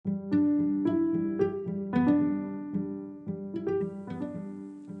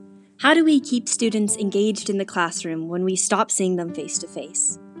How do we keep students engaged in the classroom when we stop seeing them face to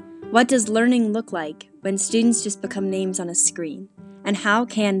face? What does learning look like when students just become names on a screen? And how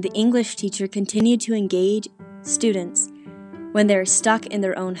can the English teacher continue to engage students when they're stuck in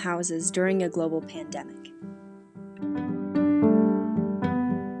their own houses during a global pandemic?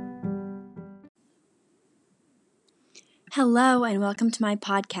 Hello and welcome to my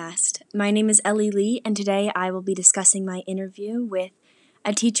podcast. My name is Ellie Lee, and today I will be discussing my interview with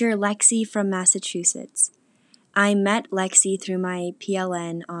a teacher, Lexi from Massachusetts. I met Lexi through my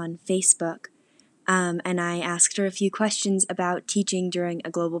PLN on Facebook, and I asked her a few questions about teaching during a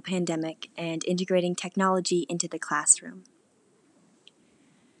global pandemic and integrating technology into the classroom.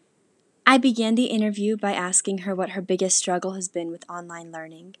 I began the interview by asking her what her biggest struggle has been with online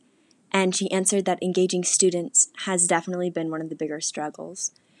learning, and she answered that engaging students has definitely been one of the bigger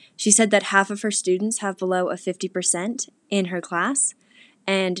struggles. She said that half of her students have below a 50% in her class,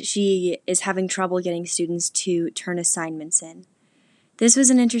 and she is having trouble getting students to turn assignments in. This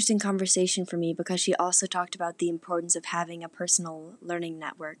was an interesting conversation for me because she also talked about the importance of having a personal learning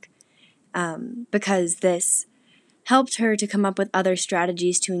network, because this helped her to come up with other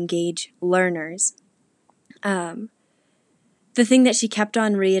strategies to engage learners. The thing that she kept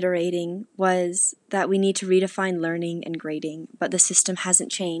on reiterating was that we need to redefine learning and grading, but the system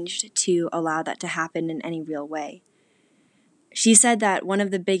hasn't changed to allow that to happen in any real way. She said that one of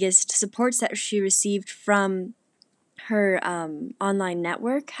the biggest supports that she received from her online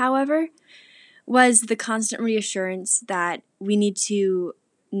network, however, was the constant reassurance that we need to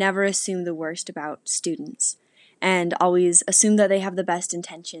never assume the worst about students and always assume that they have the best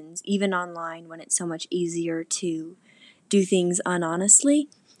intentions, even online when it's so much easier to do things unhonestly.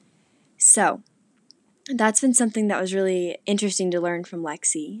 So that's been something that was really interesting to learn from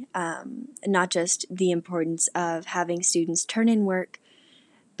Lexi, not just the importance of having students turn in work,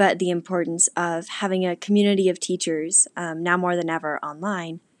 but the importance of having a community of teachers, now more than ever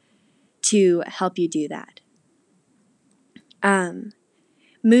online, to help you do that.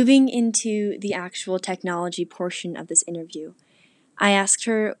 Moving into the actual technology portion of this interview, I asked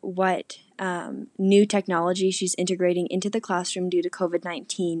her what new technology she's integrating into the classroom due to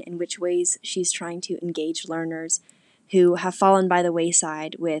COVID-19 and which ways she's trying to engage learners who have fallen by the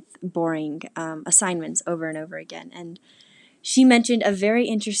wayside with boring assignments over and over again. And she mentioned a very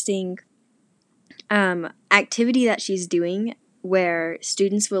interesting activity that she's doing where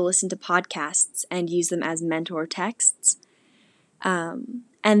students will listen to podcasts and use them as mentor texts, and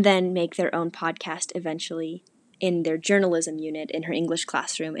then make their own podcast eventually in their journalism unit in her English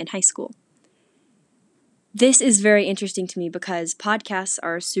classroom in high school. This is very interesting to me because podcasts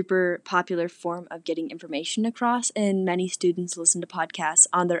are a super popular form of getting information across, and many students listen to podcasts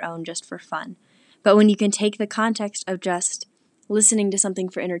on their own just for fun. But when you can take the context of just listening to something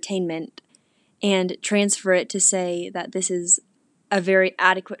for entertainment and transfer it to say that this is a very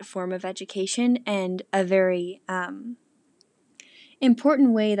adequate form of education and a very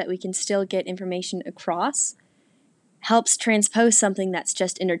important way that we can still get information across, helps transpose something that's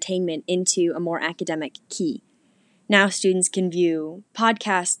just entertainment into a more academic key. Now students can view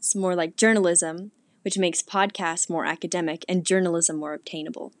podcasts more like journalism, which makes podcasts more academic and journalism more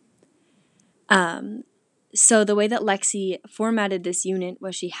obtainable. So the way that Lexi formatted this unit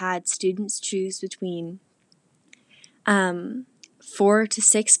was she had students choose between 4 to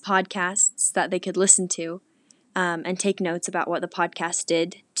 6 podcasts that they could listen to and take notes about what the podcast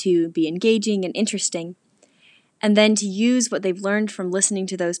did to be engaging and interesting, and then to use what they've learned from listening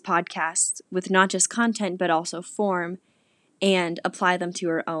to those podcasts with not just content but also form and apply them to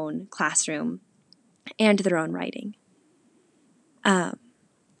her own classroom and their own writing.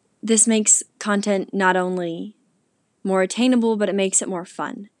 This makes content not only more attainable, but it makes it more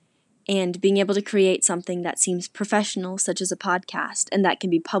fun. And being able to create something that seems professional, such as a podcast, and that can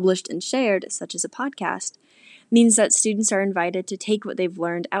be published and shared, such as a podcast, means that students are invited to take what they've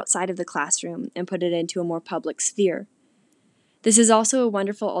learned outside of the classroom and put it into a more public sphere. This is also a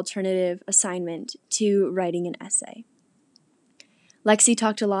wonderful alternative assignment to writing an essay. Lexi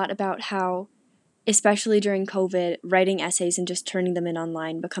talked a lot about how, especially during COVID, writing essays and just turning them in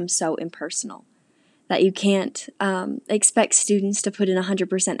online becomes so impersonal that you can't expect students to put in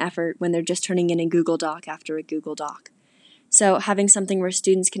 100% effort when they're just turning in a Google Doc after a Google Doc. So having something where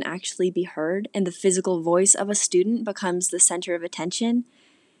students can actually be heard and the physical voice of a student becomes the center of attention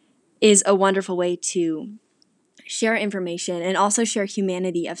is a wonderful way to share information and also share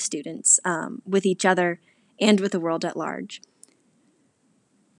humanity of students with each other and with the world at large.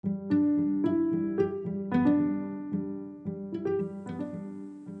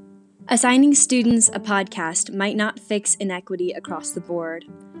 Assigning students a podcast might not fix inequity across the board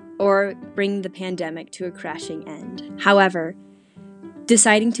or bring the pandemic to a crashing end. However,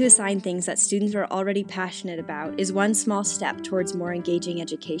 deciding to assign things that students are already passionate about is one small step towards more engaging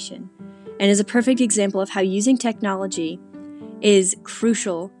education, and is a perfect example of how using technology is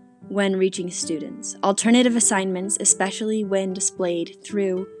crucial when reaching students. Alternative assignments, especially when displayed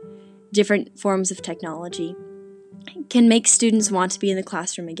through different forms of technology, can make students want to be in the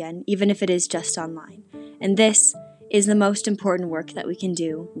classroom again, even if it is just online. And this is the most important work that we can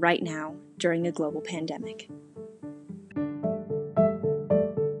do right now during a global pandemic.